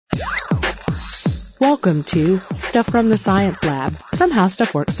Welcome to Stuff from the Science Lab from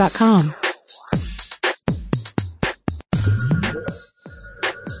HowStuffWorks.com.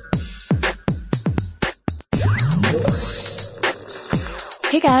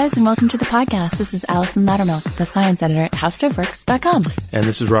 Hey guys, and welcome to the podcast. This is Allison Loudermilk, the science editor at HowStuffWorks.com. And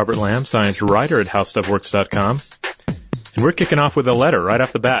this is Robert Lamb, science writer at HowStuffWorks.com. And we're kicking off with a letter right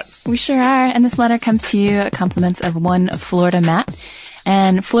off the bat. We sure are, and this letter comes to you compliments of one Florida Matt.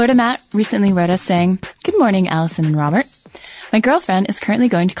 And Florida Matt recently wrote us saying, "Good morning, Allison and Robert. My girlfriend is currently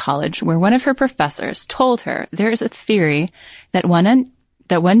going to college where one of her professors told her there is a theory that one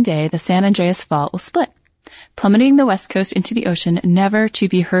day the San Andreas Fault will split, plummeting the west coast into the ocean, never to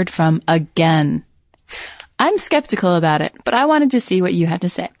be heard from again. I'm skeptical about it, but I wanted to see what you had to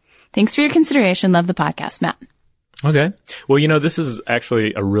say. Thanks for your consideration. Love the podcast, Matt." Okay. Well, this is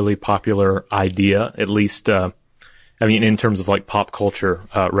actually a really popular idea, at least, in terms of like pop culture,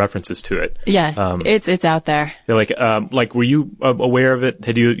 references to it. Yeah. It's out there. Were you aware of it?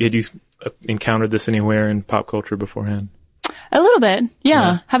 Had you encountered this anywhere in pop culture beforehand? A little bit.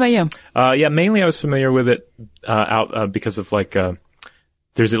 Yeah. How about you? Mainly I was familiar with it, because of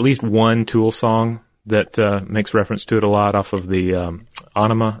there's at least one Tool song that, makes reference to it a lot off of the,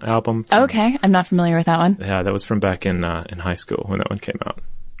 Anima album. Okay. I'm not familiar with that one. Yeah, that was from back in high school when that one came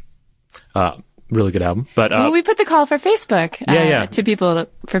out. Really good album. But, we put the call for Facebook,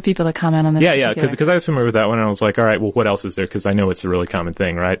 for people to comment on this. Yeah, because I was familiar with that one and I was like, all right, well, what else is there? Because I know it's a really common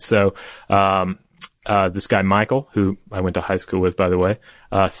thing, right? So, this guy, Michael, who I went to high school with, by the way,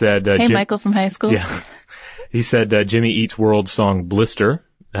 said, Hey, Michael from high school. Yeah. He said, Jimmy Eats World's song Blister,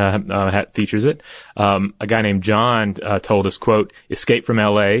 features it. A guy named John, told us, quote, "Escape from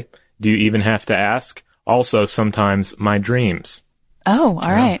LA. Do you even have to ask? Also, sometimes my dreams." Oh,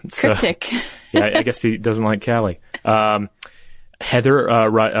 all right. Cryptic. Yeah, I guess he doesn't like Cali.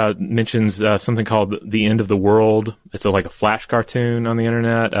 Heather, mentions, something called The End of the World. It's like a Flash cartoon on the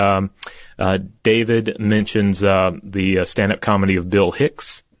internet. David mentions, the stand-up comedy of Bill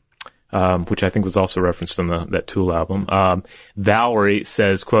Hicks, which I think was also referenced on that Tool album. Valerie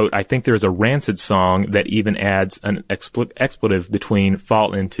says, quote, "I think there's a Rancid song that even adds an expletive between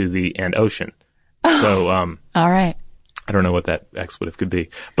fall into the and ocean." So, all right. I don't know what that expletive could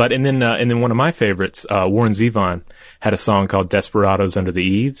be. But, and then one of my favorites, Warren Zevon had a song called Desperados Under the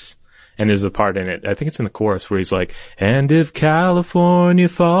Eaves. And there's a part in it, I think it's in the chorus, where he's like, "And if California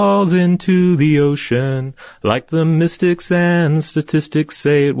falls into the ocean, like the mystics and statistics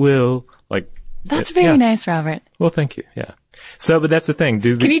say it will." That's very nice, Robert. Well, thank you. Yeah. So, but that's the thing.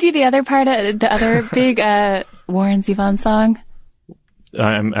 Can you do the other part, the other big, Warren Zevon song?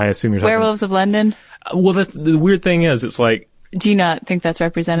 I assume you're talking Werewolves of London? Well, the weird thing is, it's like... Do you not think that's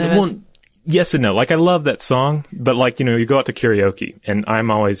representative? Well, yes and no. I love that song, but you go out to karaoke, and I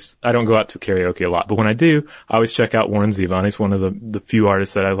don't go out to karaoke a lot, but when I do, I always check out Warren Zevon. He's one of the few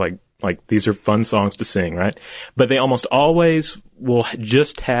artists that I like, these are fun songs to sing, right? But they almost always will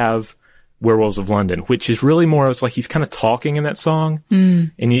just have Werewolves of London, which is really more, it's like he's kind of talking in that song,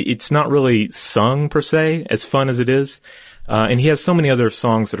 and it's not really sung per se, as fun as it is. And he has so many other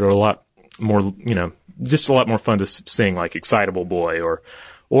songs that are a lot more, just a lot more fun to sing, like Excitable Boy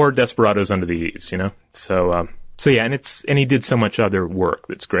or Desperados Under the Eaves, So yeah, and he did so much other work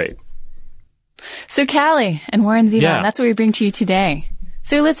that's great. So Cali and Warren Zevon, that's what we bring to you today.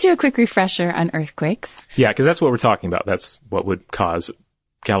 So let's do a quick refresher on earthquakes. Yeah, because that's what we're talking about. That's what would cause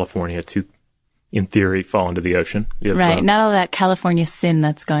California to, in theory, fall into the ocean. Right. Not all that California sin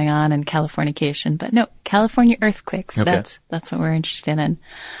that's going on and Californication, but no, California earthquakes. Okay. That's what we're interested in.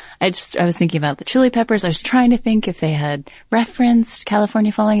 I was thinking about the Chili Peppers. I was trying to think if they had referenced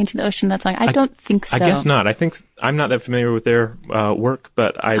California falling into the ocean, that song. I don't think so. I guess not. I think I'm not that familiar with their work,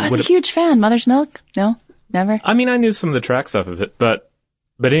 but I was a huge fan. Mother's Milk? No? Never? I knew some of the tracks off of it, but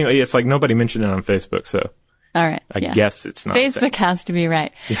anyway, it's like nobody mentioned it on Facebook, so. All right. I guess it's not. Facebook has to be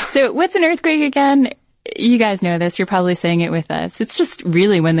right. Yeah. So what's an earthquake again? You guys know this. You're probably saying it with us. It's just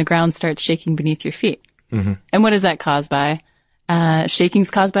really when the ground starts shaking beneath your feet. Mm-hmm. And what is that caused by?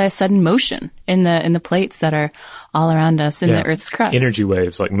 Shaking's caused by a sudden motion in the plates that are all around us in the Earth's crust. Energy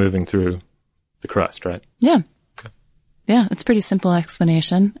waves moving through the crust, right? Yeah. Okay. Yeah, it's a pretty simple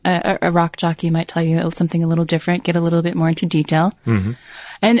explanation. A rock jockey might tell you something a little different, get a little bit more into detail. Mm-hmm.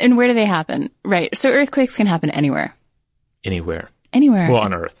 And where do they happen? Right. So earthquakes can happen anywhere. Anywhere. Anywhere. Well,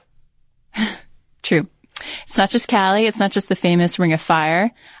 on Earth. True. It's not just Cali. It's not just the famous Ring of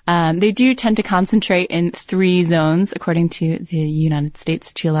Fire. They do tend to concentrate in 3 zones, according to the United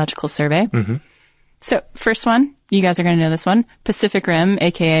States Geological Survey. Mm-hmm. So first one, you guys are going to know this one, Pacific Rim,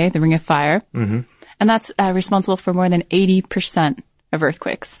 aka the Ring of Fire. Mm-hmm. And that's responsible for more than 80% of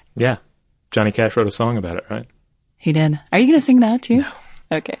earthquakes. Yeah. Johnny Cash wrote a song about it, right? He did. Are you going to sing that too? No.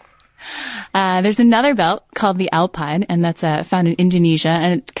 Okay. There's another belt called the Alpine, and that's found in Indonesia,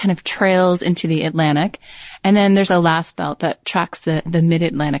 and it kind of trails into the Atlantic. And then there's a last belt that tracks the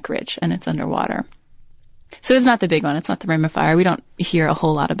mid-Atlantic ridge, and it's underwater. So it's not the big one. It's not the Ring of Fire. We don't hear a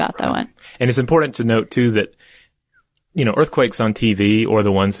whole lot about that one. And it's important to note, too, that, earthquakes on TV or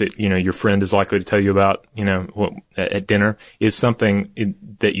the ones that, your friend is likely to tell you about, at dinner is something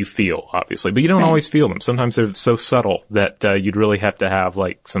that you feel, obviously. But you don't always feel them. Sometimes they're so subtle that you'd really have to have,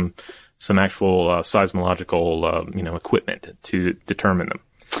 like, some actual seismological, equipment to determine them.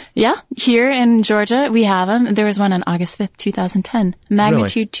 Yeah. Here in Georgia, we have them. There was one on August 5th, 2010.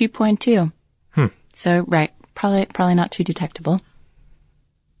 Magnitude 2.2. So, right. Probably not too detectable.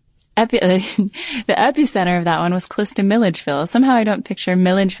 The epicenter of that one was close to Milledgeville. Somehow I don't picture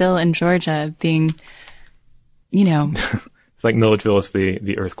Milledgeville in Georgia being, It's like Milledgeville is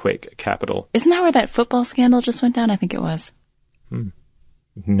the earthquake capital. Isn't that where that football scandal just went down? I think it was.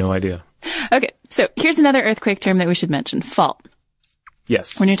 No idea. Okay, so here's another earthquake term that we should mention, fault.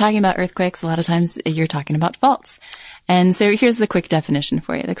 Yes. When you're talking about earthquakes, a lot of times you're talking about faults. And so here's the quick definition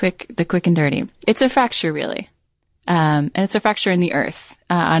for you, the quick and dirty. It's a fracture, really. And it's a fracture in the earth.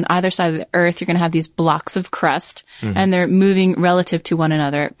 On either side of the earth, you're going to have these blocks of crust, and they're moving relative to one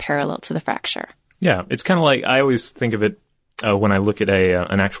another, parallel to the fracture. Yeah, it's kind of like, I always think of it when I look at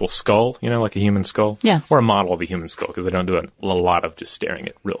an actual skull, like a human skull. Yeah. Or a model of a human skull, because I don't do a lot of just staring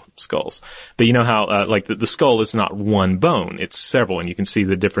at real skulls. But you know how, the skull is not one bone, it's several, and you can see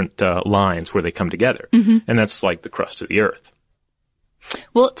the different lines where they come together. And that's like the crust of the earth.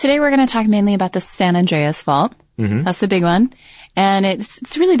 Well, today we're going to talk mainly about the San Andreas Fault. That's the big one. And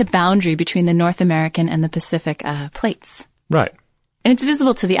it's really the boundary between the North American and the Pacific plates. Right. And it's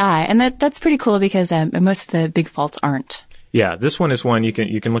visible to the eye. And that's pretty cool because most of the big faults aren't. Yeah, this one is one you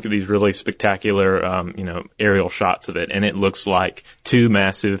can look at these really spectacular, aerial shots of it, and it looks like two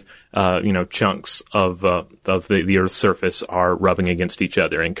massive, chunks of the Earth's surface are rubbing against each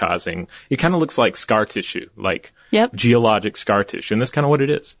other and causing. It kind of looks like scar tissue, like geologic scar tissue, and that's kind of what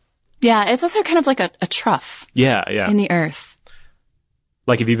it is. Yeah, it's also kind of like a trough. Yeah. In the earth.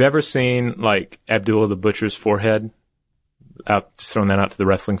 Like if you've ever seen like Abdullah the Butcher's forehead, just throwing that out to the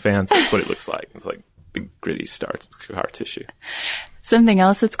wrestling fans, that's what it looks like. It's like big gritty scar tissue. Something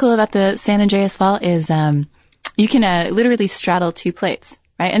else that's cool about the San Andreas Fault is you can literally straddle two plates,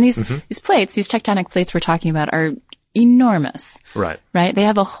 right? And these plates, these tectonic plates we're talking about, are enormous. Right. Right? They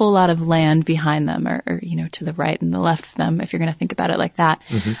have a whole lot of land behind them or to the right and the left of them, if you're going to think about it like that.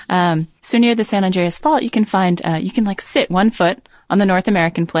 So near the San Andreas Fault, you can find, you can like sit one foot on the North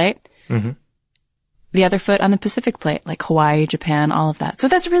American plate, the other foot on the Pacific plate, like Hawaii, Japan, all of that. So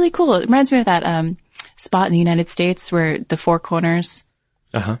that's really cool. It reminds me of that, spot in the United States where the four corners,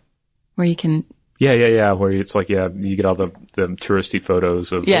 where you can. Yeah. Where it's like, you get all the touristy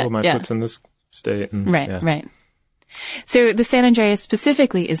photos of, my foot's in this state. And, right. So the San Andreas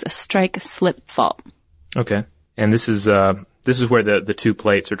specifically is a strike-slip fault. Okay. And this is where the two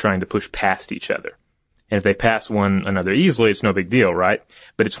plates are trying to push past each other. And if they pass one another easily, it's no big deal, right?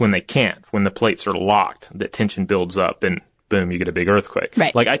 But it's when they can't, when the plates are locked, that tension builds up and boom, you get a big earthquake.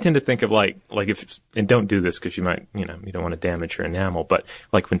 Right. Like I tend to think of like if, and don't do this because you might, you don't want to damage your enamel, but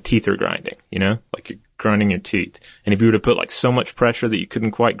like when teeth are grinding, like you're grinding your teeth. And if you were to put like so much pressure that you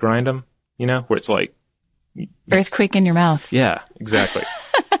couldn't quite grind them, where it's like, earthquake in your mouth. Yeah, exactly.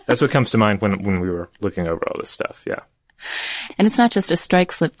 That's what comes to mind when we were looking over all this stuff. Yeah. And it's not just a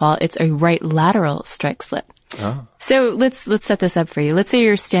strike-slip fault, it's a right lateral strike-slip. Oh. So let's set this up for you. Let's say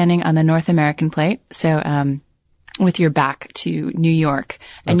you're standing on the North American plate, so with your back to New York,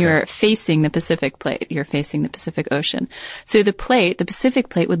 and you're facing the Pacific plate. You're facing the Pacific Ocean. So the Pacific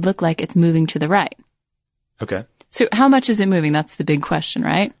plate would look like it's moving to the right. Okay. So how much is it moving? That's the big question,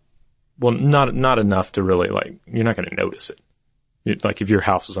 right? Well, not enough to really, like, you're not going to notice it. Like, if your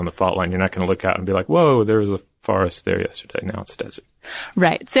house was on the fault line, you're not going to look out and be like, whoa, there was a forest there yesterday. Now it's a desert.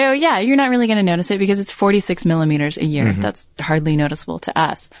 Right. So, yeah, you're not really going to notice it because it's 46 millimeters a year. That's hardly noticeable to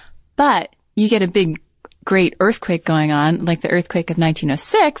us. But you get a big, great earthquake going on, like the earthquake of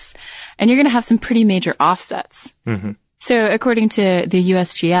 1906, and you're going to have some pretty major offsets. So, according to the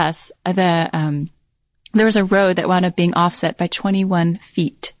USGS, there was a road that wound up being offset by 21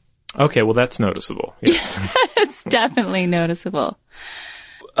 feet. Okay, well, that's noticeable. Yes. It's definitely noticeable.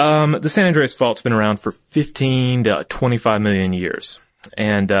 The San Andreas Fault's been around for 15 to 25 million years,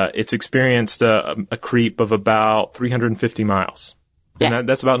 and it's experienced a creep of about 350 miles. Yeah. And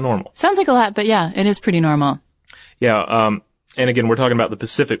that's about normal. Sounds like a lot, but yeah, it is pretty normal. Yeah, and again, we're talking about the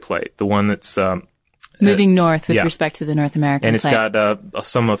Pacific Plate, the one that's moving north with yeah. respect to the North American And it's plate. got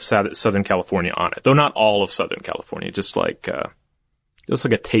some of Southern California on it, though not all of Southern California, just like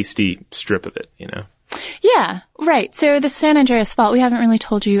a tasty strip of it, you know. Yeah, right. So the San Andreas Fault, we haven't really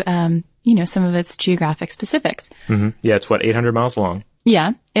told you, some of its geographic specifics. Mm-hmm. Yeah, it's 800 miles long.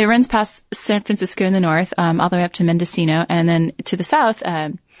 Yeah, it runs past San Francisco in the north, all the way up to Mendocino, and then to the south,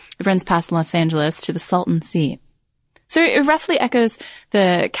 it runs past Los Angeles to the Salton Sea. So it roughly echoes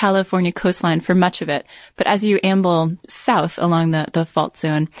the California coastline for much of it, but as you amble south along the fault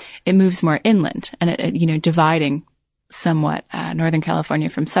zone, it moves more inland, and it dividing somewhat Northern California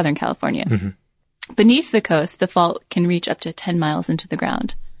from Southern California. Mm-hmm. Beneath the coast, the fault can reach up to 10 miles into the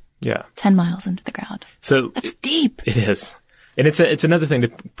ground. Yeah. 10 miles into the ground. So that's deep. It is. And it's another thing to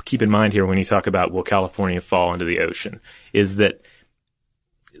keep in mind here when you talk about will California fall into the ocean, is that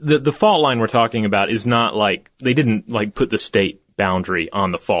the fault line we're talking about is not like, they didn't like put the state boundary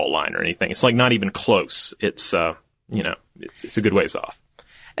on the fault line or anything. It's like not even close. It's, it's a good ways off.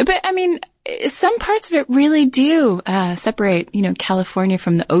 But I mean, some parts of it really do separate, California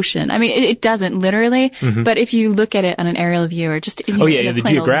from the ocean. I mean, it doesn't literally, but if you look at it on an aerial view or just the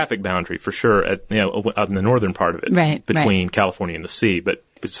geographic boundary for sure, out in the northern part of it, right, between California and the sea. But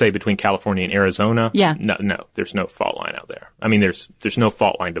say between California and Arizona, no, there's no fault line out there. I mean, there's no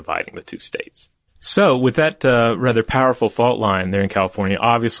fault line dividing the two states. So with that rather powerful fault line there in California,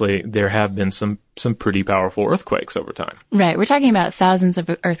 obviously there have been some pretty powerful earthquakes over time. Right. We're talking about thousands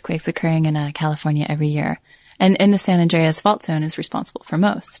of earthquakes occurring in California every year. And the San Andreas Fault Zone is responsible for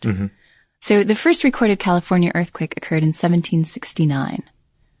most. Mm-hmm. So the first recorded California earthquake occurred in 1769.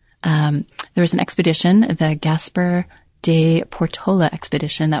 There was an expedition, the Gaspar de Portola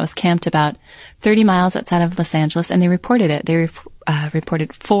expedition, that was camped about 30 miles outside of Los Angeles, and they reported it. They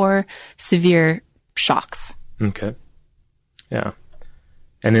reported 4 severe shocks. Okay. Yeah.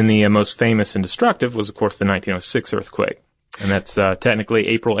 And then the most famous and destructive was, of course, the 1906 earthquake. And that's technically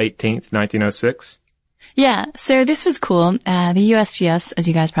April 18th, 1906. Yeah, so this was cool. The USGS, as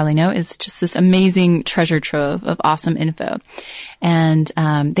you guys probably know, is just this amazing treasure trove of awesome info. And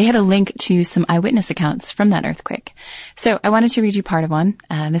they had a link to some eyewitness accounts from that earthquake. So I wanted to read you part of one.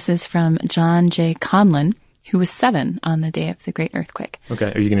 This is from John J. Conlon, who was 7 on the day of the great earthquake.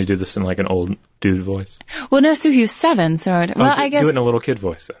 Okay. Are you going to do this in like an old dude voice? Well, no, so he was 7, so I guess. Do it in a little kid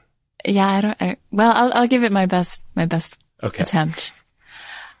voice then. Yeah, I'll give it my best attempt.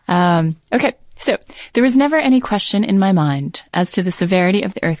 Okay. So there was never any question in my mind as to the severity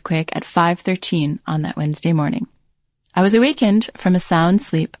of the earthquake at 5:13 on that Wednesday morning. I was awakened from a sound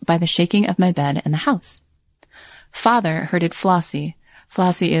sleep by the shaking of my bed in the house. Father herded Flossie.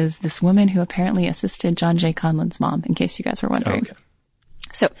 Flossie is this woman who apparently assisted John J. Conlon's mom, in case you guys were wondering. Okay.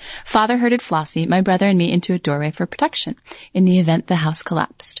 So, Father herded Flossie, my brother, and me into a doorway for protection in the event the house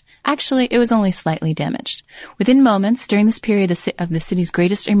collapsed. Actually, it was only slightly damaged. Within moments, during this period of the city's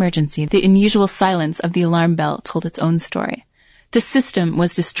greatest emergency, the unusual silence of the alarm bell told its own story. The system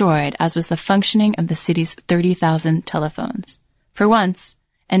was destroyed, as was the functioning of the city's 30,000 telephones. For once,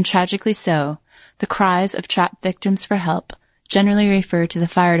 and tragically so, the cries of trapped victims for help, generally referred to the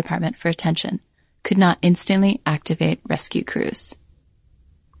fire department for attention, could not instantly activate rescue crews.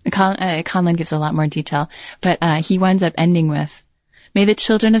 Conlon gives a lot more detail, but he winds up ending with, "May the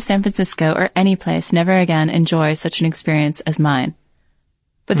children of San Francisco or any place never again enjoy such an experience as mine."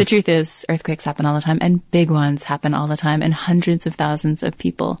 But the truth is, earthquakes happen all the time, and big ones happen all the time, and hundreds of thousands of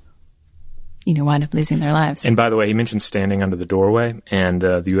people, wind up losing their lives. And by the way, he mentioned standing under the doorway, and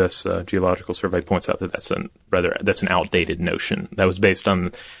the U.S. Geological Survey points out that that's an outdated notion. That was based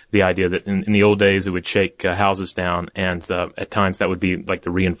on the idea that in the old days it would shake houses down, and at times that would be like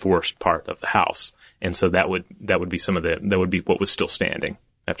the reinforced part of the house. And so that would be what was still standing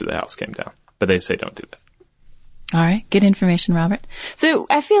after the house came down. But they say don't do that. All right. Good information, Robert. So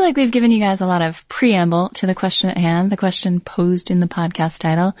I feel like we've given you guys a lot of preamble to the question at hand. The question posed in the podcast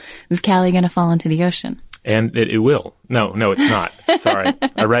title, is Cali going to fall into the ocean? And it will. No, it's not. Sorry.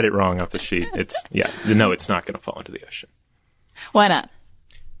 I read it wrong off the sheet. It's not going to fall into the ocean. Why not?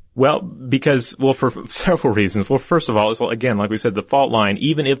 Well, because, for several reasons. Well, first of all, it's, again, like we said, the fault line,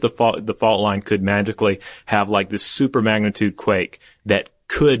 even if the fault line could magically have like this super magnitude quake that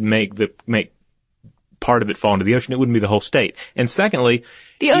could make part of it fall into the ocean, it wouldn't be the whole state. And secondly,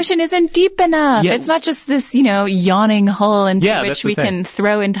 the ocean isn't deep enough. Yeah, it's not just this, yawning hole into which we can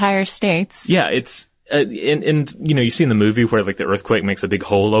throw entire states. Yeah, it's, and you see in the movie where like the earthquake makes a big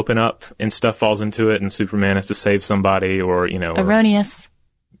hole open up and stuff falls into it and Superman has to save somebody or. Erroneous.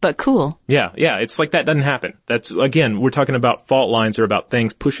 But cool. Yeah. It's like that doesn't happen. That's, again, we're talking about fault lines are about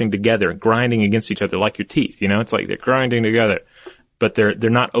things pushing together, grinding against each other like your teeth, It's like they're grinding together. but they're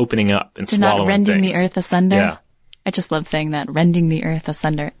not opening up and They're swallowing not rending things. the earth asunder. Yeah. I just love saying that, rending the earth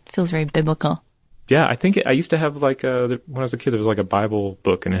asunder. It feels very biblical. Yeah, I think I used to have when I was a kid, there was like a Bible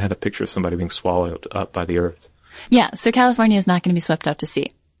book and it had a picture of somebody being swallowed up by the earth. Yeah, so California is not going to be swept out to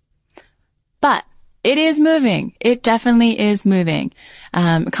sea. But it is moving. It definitely is moving.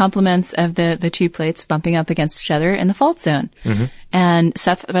 Compliments of the two plates bumping up against each other in the fault zone. Mm-hmm. And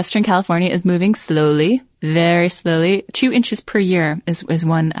southwestern California is moving slowly, very slowly. 2 inches per year is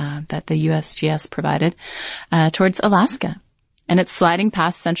one that the USGS provided towards Alaska. And it's sliding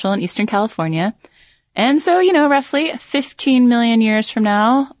past central and eastern California. And so, roughly 15 million years from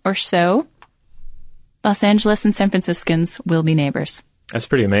now or so, Los Angeles and San Franciscans will be neighbors. That's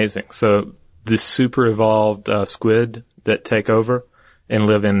pretty amazing. So the super evolved squid that take over and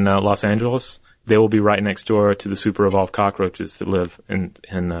live in Los Angeles, they will be right next door to the super evolved cockroaches that live in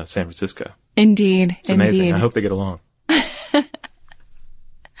San Francisco. Indeed. It's amazing. I hope they get along.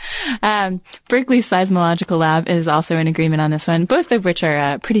 Berkeley's Seismological Lab is also in agreement on this one, both of which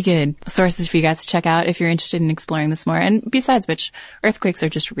are pretty good sources for you guys to check out if you're interested in exploring this more. And besides which, earthquakes are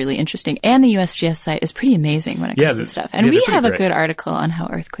just really interesting. And the USGS site is pretty amazing when it comes to stuff. And we have a good article on how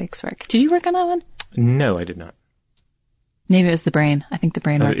earthquakes work. Did you work on that one? No, I did not. Maybe it was the brain. I think the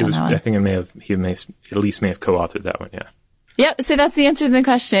brain worked on that one. I think he at least may have co-authored that one, yeah. Yep, so that's the answer to the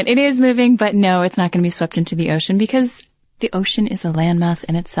question. It is moving, but no, it's not going to be swept into the ocean because the ocean is a landmass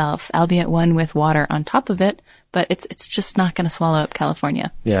in itself, albeit one with water on top of it, but it's just not going to swallow up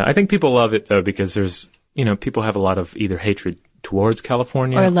California. Yeah, I think people love it though because there's, people have a lot of either hatred towards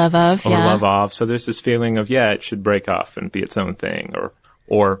California or love of, so there's this feeling of it should break off and be its own thing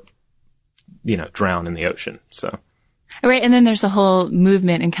or drown in the ocean. So right, and then there's a whole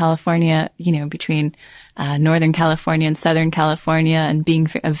movement in California, between Northern California and Southern California and being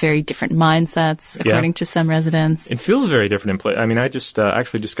of very different mindsets, according to some residents. It feels very different in place. I mean, I just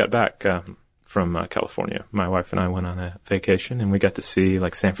actually just got back from California. My wife and I went on a vacation and we got to see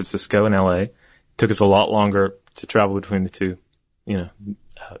like San Francisco and LA. It took us a lot longer to travel between the two,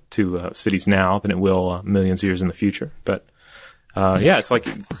 two cities now than it will millions of years in the future. But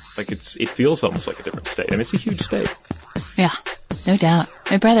it feels almost like a different state. I mean, it's a huge state. Yeah, no doubt.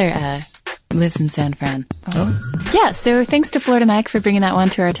 My brother lives in San Fran. Oh. Yeah, so thanks to Florida Mike for bringing that one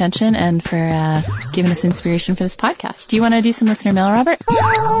to our attention and for giving us inspiration for this podcast. Do you want to do some listener mail, Robert?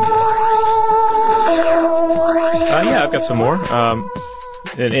 Yeah, I've got some more.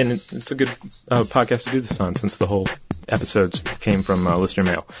 And it's a good podcast to do this on since the whole episodes came from listener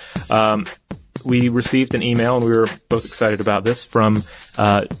mail. We received an email, and we were both excited about this, from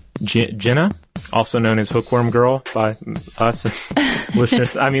Jenna, also known as Hookworm Girl by us and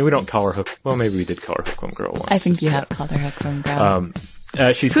listeners. I mean, we don't call her well, maybe we did call her Hookworm Girl once. I think you have called her Hookworm Girl.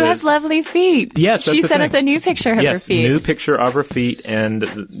 She Who has lovely feet. Yes, she sent us a new picture of her feet. Yes, new picture of her feet,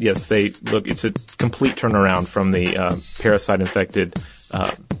 and yes, it's a complete turnaround from the parasite-infected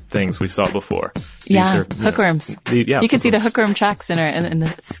things we saw before. Yeah, hookworms. You could see the hookworm tracks in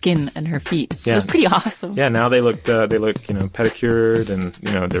the skin and her feet. Yeah. It was pretty awesome. Yeah, now they look pedicured and,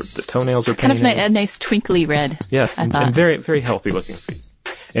 the toenails are painted. Kind of a nice twinkly red. Yes, and very, very healthy looking feet.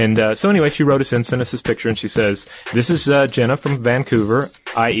 And so anyway, she wrote us in, sent us this picture, and she says, "This is Jenna from Vancouver,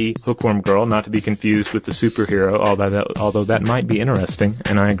 i.e. Hookworm Girl, not to be confused with the superhero, although that might be interesting,"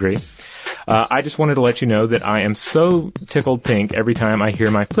 and I agree. "I just wanted to let you know that I am so tickled pink every time I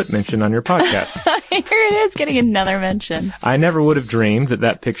hear my foot mentioned on your podcast." Here it is, getting another mention. "I never would have dreamed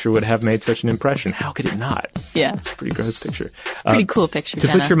that picture would have made such an impression. How could it not?" Yeah. It's a pretty gross picture. Pretty cool picture, To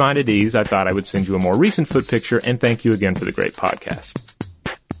Jenna. put your mind at ease, I thought I would send you a more recent foot picture, and thank you again for the great podcast.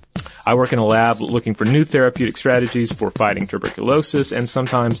 "I work in a lab looking for new therapeutic strategies for fighting tuberculosis, and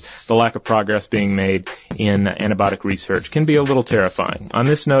sometimes the lack of progress being made in antibiotic research can be a little terrifying. On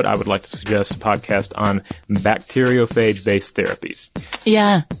this note, I would like to suggest a podcast on bacteriophage-based therapies."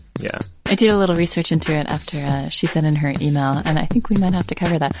 Yeah. Yeah. I did a little research into it after she sent in her email, and I think we might have to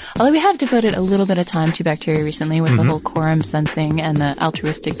cover that. Although we have devoted a little bit of time to bacteria recently with the whole quorum sensing and the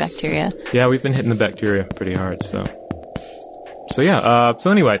altruistic bacteria. Yeah, we've been hitting the bacteria pretty hard, so yeah.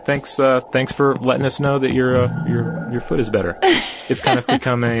 So anyway, thanks for letting us know that your foot is better. It's kind of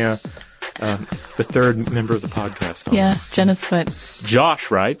become the third member of the podcast. Almost. Yeah, Jenna's foot.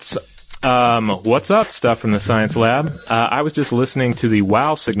 Josh writes, "What's up, stuff from the science lab? I was just listening to the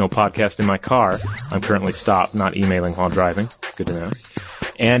Wow Signal podcast in my car. I'm currently stopped, not emailing while driving. Good to know.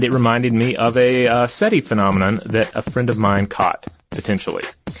 And it reminded me of a SETI phenomenon that a friend of mine caught, potentially.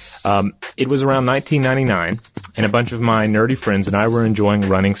 It was around 1999, and a bunch of my nerdy friends and I were enjoying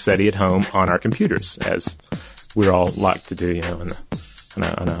running SETI at home on our computers, as we're all like to do, in the in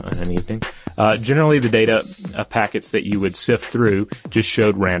an evening. Generally, the data packets that you would sift through just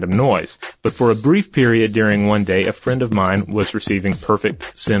showed random noise. But for a brief period during one day, a friend of mine was receiving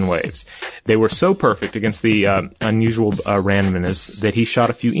perfect sine waves. They were so perfect against the unusual randomness that he shot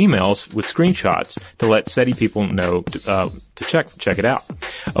a few emails with screenshots to let SETI people know to check it out.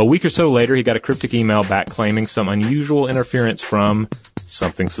 A week or so later, he got a cryptic email back claiming some unusual interference from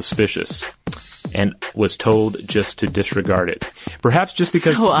something suspicious, and was told just to disregard it. Perhaps just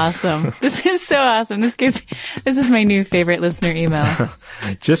because... So awesome. This is so awesome. This is my new favorite listener email.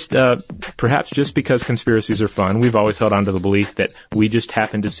 Perhaps just because conspiracies are fun, we've always held on to the belief that we just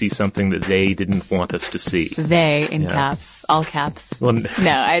happened to see something that they didn't want us to see. They, in caps. All caps. Well,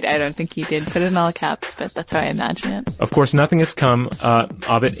 no, I don't think he did put it in all caps, but that's how I imagine it. Of course, nothing has come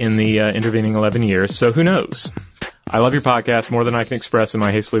of it in the intervening 11 years, so who knows? I love your podcast more than I can express in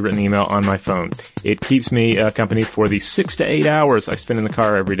my hastily written email on my phone. It keeps me company for the 6 to 8 hours I spend in the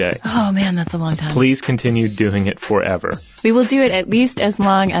car every day. Oh man, that's a long time. Please continue doing it forever. We will do it at least as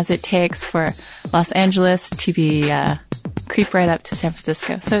long as it takes for Los Angeles to be creep right up to San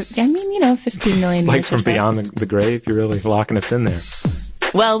Francisco. So, I mean, 15 million years. Like from beyond the grave, you're really locking us in there.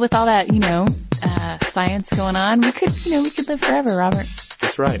 Well, with all that, science going on, we could live forever, Robert.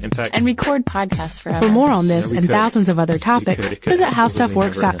 That's right. In fact, and record podcasts forever. For more on this and thousands of other topics, visit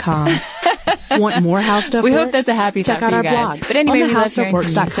howstuffworks.com. Want more How Stuff We Works? hope that's a happy thought Check out for our you guys. blogs But anyway, on we the love hearing from you.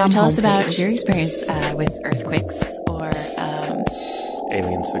 So howstuffworks.com tell us about homepage. your experience with earthquakes or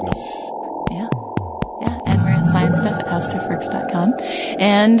alien signals. Yeah, and we're at science stuff at howstuffworks.com.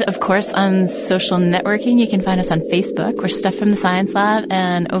 And, of course, on social networking, you can find us on Facebook. We're Stuff from the Science Lab,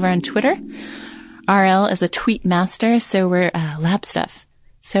 and over on Twitter, RL is a tweet master, so we're Lab Stuff.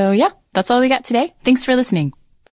 So, yeah, that's all we got today. Thanks for listening.